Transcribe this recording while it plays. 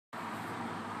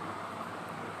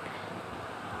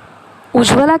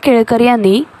उज्ज्वला केळकर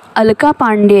यांनी अलका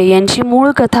पांडे यांची मूळ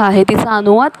कथा आहे, तिचा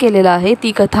अनुवाद केलेला आहे.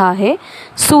 ती कथा आहे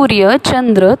सूर्य,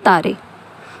 चंद्र, तारे.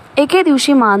 एके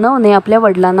दिवशी मानवने आपल्या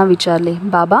वडिलांना विचारले,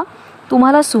 बाबा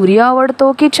तुम्हाला सूर्य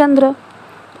आवडतो की चंद्र?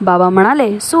 बाबा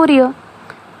म्हणाले, सूर्य.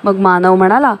 मग मानव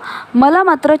म्हणाला, मला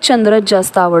मात्र चंद्रच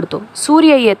जास्त आवडतो.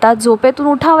 सूर्य येतात झोपेतून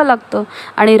उठावं लागतं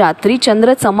आणि रात्री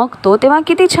चंद्र चमकतो तेव्हा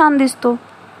किती छान दिसतो.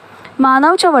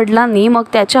 मानवच्या वडिलांनी मग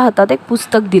त्याच्या हातात एक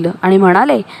पुस्तक दिलं आणि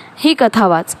म्हणाले, ही कथा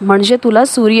वाच, म्हणजे तुला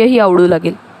सूर्यही आवडू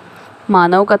लागेल.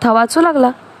 मानव कथा वाचू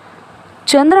लागला.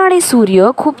 चंद्र आणि सूर्य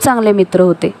खूप चांगले मित्र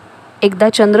होते. एकदा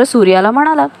चंद्र सूर्याला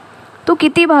म्हणाला, तू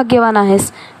किती भाग्यवान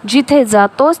आहेस, जिथे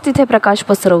जातोस तिथे प्रकाश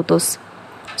पसरवतोस.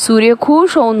 सूर्य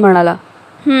खुश होऊन म्हणाला,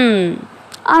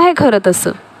 आहे खरं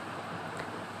तसं.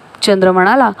 चंद्र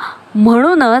म्हणाला,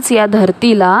 म्हणूनच या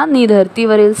धरतीला नि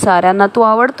धरतीवरील साऱ्यांना तू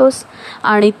आवडतोस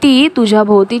आणि ती तुझ्या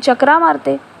भोवती चक्रा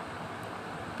मारते.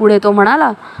 पुढे तो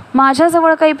म्हणाला,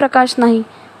 माझ्याजवळ काही प्रकाश नाही,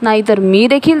 नाहीतर मी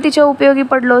देखील तिच्या उपयोगी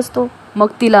पडलो असतो, मग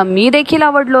तिला मी देखील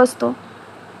आवडलो असतो.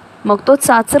 मग तो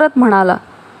चाचरत म्हणाला,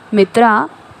 मित्रा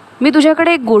मी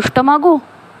तुझ्याकडे एक गोष्ट मागू?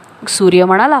 सूर्य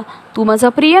म्हणाला, तू माझा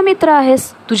प्रिय मित्र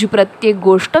आहेस, तुझी प्रत्येक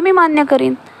गोष्ट मी मान्य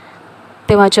करीन.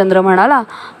 तेव्हा चंद्र म्हणाला,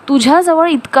 तुझ्याजवळ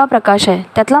इतका प्रकाश आहे,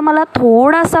 त्यातला मला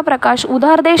थोडासा प्रकाश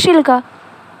उधार देशील का?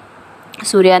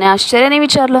 सूर्याने आश्चर्याने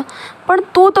विचारलं, पण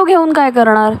तू तो घेऊन काय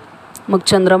करणार? मग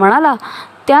चंद्र म्हणाला,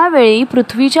 त्यावेळी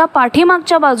पृथ्वीच्या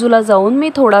पाठीमागच्या बाजूला जाऊन मी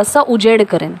थोडासा उजेड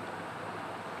करेन.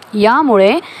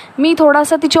 यामुळे मी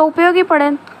थोडासा तिच्या उपयोगी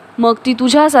पडेन, मग ती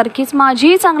तुझ्यासारखीच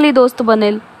माझीही चांगली दोस्त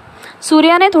बनेल.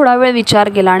 सूर्याने थोडा वेळ विचार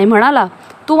केला आणि म्हणाला,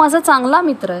 तू माझा चांगला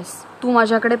मित्र आहेस, तू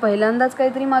माझ्याकडे पहिल्यांदाच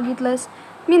काहीतरी मागितलंयस,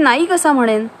 मी नाही कसा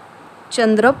म्हणेन.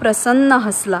 चंद्र प्रसन्न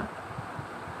हसला.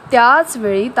 त्याच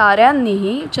वेळी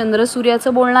ताऱ्यांनीही चंद्र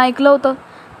सूर्याचं बोलणं ऐकलं होतं.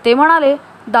 ते म्हणाले,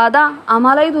 दादा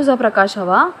आम्हालाही तुझा प्रकाश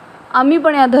हवा, आम्ही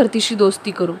पण या धरतीशी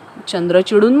दोस्ती करू. चंद्र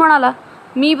चिडून म्हणाला,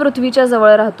 मी पृथ्वीच्या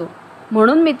जवळ राहतो,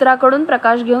 म्हणून मित्राकडून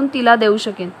प्रकाश घेऊन तिला देऊ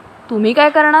शकेन, तुम्ही काय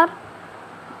करणार?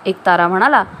 एक तारा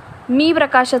म्हणाला, मी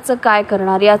प्रकाशाचं काय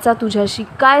करणार, याचा तुझ्याशी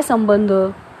काय संबंध?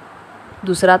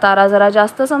 दुसरा तारा जरा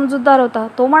जास्त समजूतदार होता.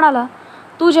 तो म्हणाला,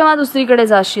 तू जेव्हा दुसरीकडे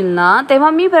जाशील ना तेव्हा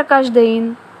मी प्रकाश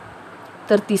देईन.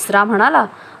 तर तिसरा म्हणाला,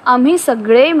 आम्ही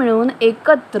सगळे मिळून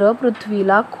एकत्र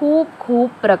पृथ्वीला खूप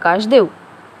खूप प्रकाश देऊ.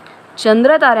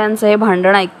 चंद्र ताऱ्यांचं हे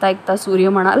भांडण ऐकता ऐकता सूर्य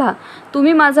म्हणाला,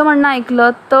 तुम्ही माझं म्हणणं ऐकलं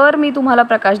तर मी तुम्हाला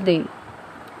प्रकाश देईन.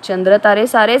 चंद्र तारे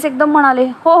सारेच एकदम म्हणाले,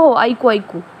 हो हो ऐकू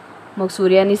ऐकू. मग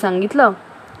सूर्याने सांगितलं,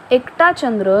 एकटा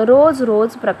चंद्र रोज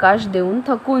रोज प्रकाश देऊन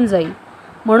थकून जाईल,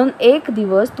 म्हणून एक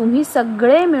दिवस तुम्ही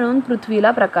सगळे मिळून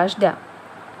पृथ्वीला प्रकाश द्या.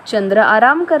 चंद्र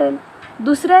आराम करेल,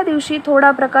 दुसऱ्या दिवशी थोडा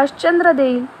प्रकाश चंद्र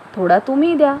देईल, थोडा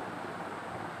तुम्ही द्या.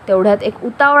 तेवढ्यात एक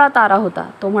उतावळा तारा होता.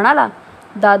 तो म्हणाला,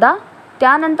 दादा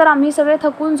त्यानंतर आम्ही सगळे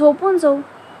थकून झोपून जाऊ.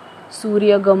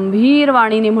 सूर्य गंभीर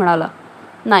वाणीने म्हणाला,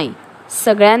 नाही,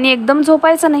 सगळ्यांनी एकदम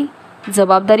झोपायचं नाही,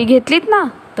 जबाबदारी घेतलीत ना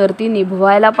तर ती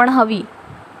निभवायला पण हवी.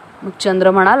 मग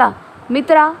चंद्र म्हणाला,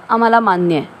 मित्रा आम्हाला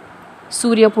मान्य आहे.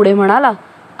 सूर्य पुढे म्हणाला,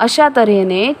 अशा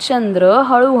तऱ्हेने चंद्र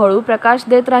हळूहळू प्रकाश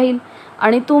देत राहील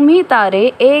आणि तुम्ही तारे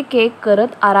एक एक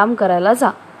करत आराम करायला जा.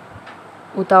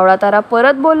 उतावळा तारा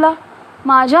परत बोलला,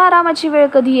 माझ्या आरामाची वेळ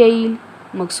कधी येईल?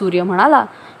 मग सूर्य म्हणाला,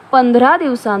 15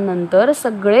 दिवसांनंतर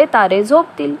सगळे तारे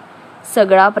झोपतील,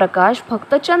 सगळा प्रकाश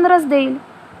फक्त चंद्रच देईल.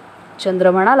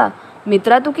 चंद्र म्हणाला,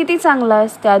 मित्रा तू किती चांगला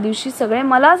आहेस, त्या दिवशी सगळे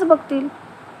मलाच बघतील.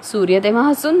 सूर्य तेव्हा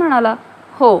हसून म्हणाला,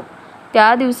 हो,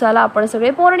 त्या दिवसाला आपण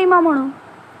सगळे पौर्णिमा म्हणू.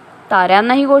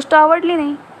 ताऱ्यांना ही गोष्ट आवडली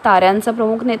नाही. ताऱ्यांचा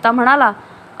प्रमुख नेता म्हणाला,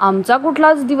 आमचा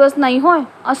कुठलाच दिवस नाही होय,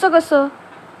 असं कसं?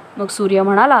 मग सूर्य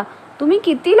म्हणाला, तुम्ही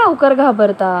किती लवकर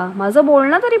घाबरता, माझं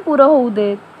बोलणं तरी पुरं होऊ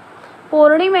देत.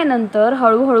 पौर्णिमेनंतर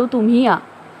हळूहळू तुम्ही या.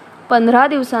 15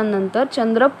 दिवसांनंतर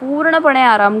चंद्र पूर्णपणे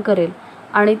आराम करेल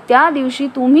आणि त्या दिवशी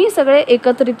तुम्ही सगळे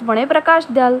एकत्रितपणे प्रकाश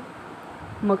द्याल.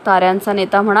 मग ताऱ्यांचा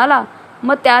नेता म्हणाला,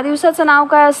 मग त्या दिवसाचं नाव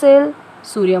काय असेल?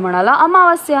 सूर्य म्हणाला,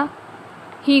 अमावास्या.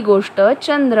 ही गोष्ट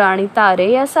चंद्र आणि तारे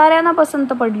या साऱ्यांना पसंत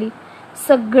पडली.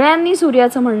 सगळ्यांनी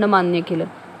सूर्याचं म्हणणं मान्य केलं.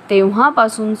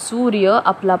 तेव्हापासून सूर्य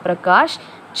आपला प्रकाश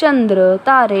चंद्र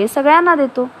तारे सगळ्यांना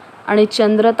देतो आणि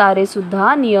चंद्र तारे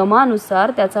सुद्धा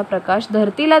नियमानुसार त्याचा प्रकाश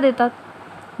धरतीला देतात.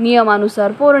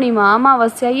 नियमानुसार पौर्णिमा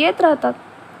अमावस्या येत राहतात.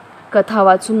 कथा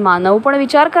वाचून मानव पण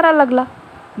विचार करायला लागला.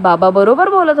 बाबा बरोबर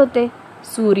बोलत होते,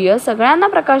 सूर्य सगळ्यांना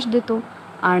प्रकाश देतो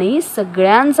आणि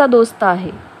सगळ्यांचा दोस्त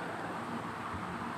आहे.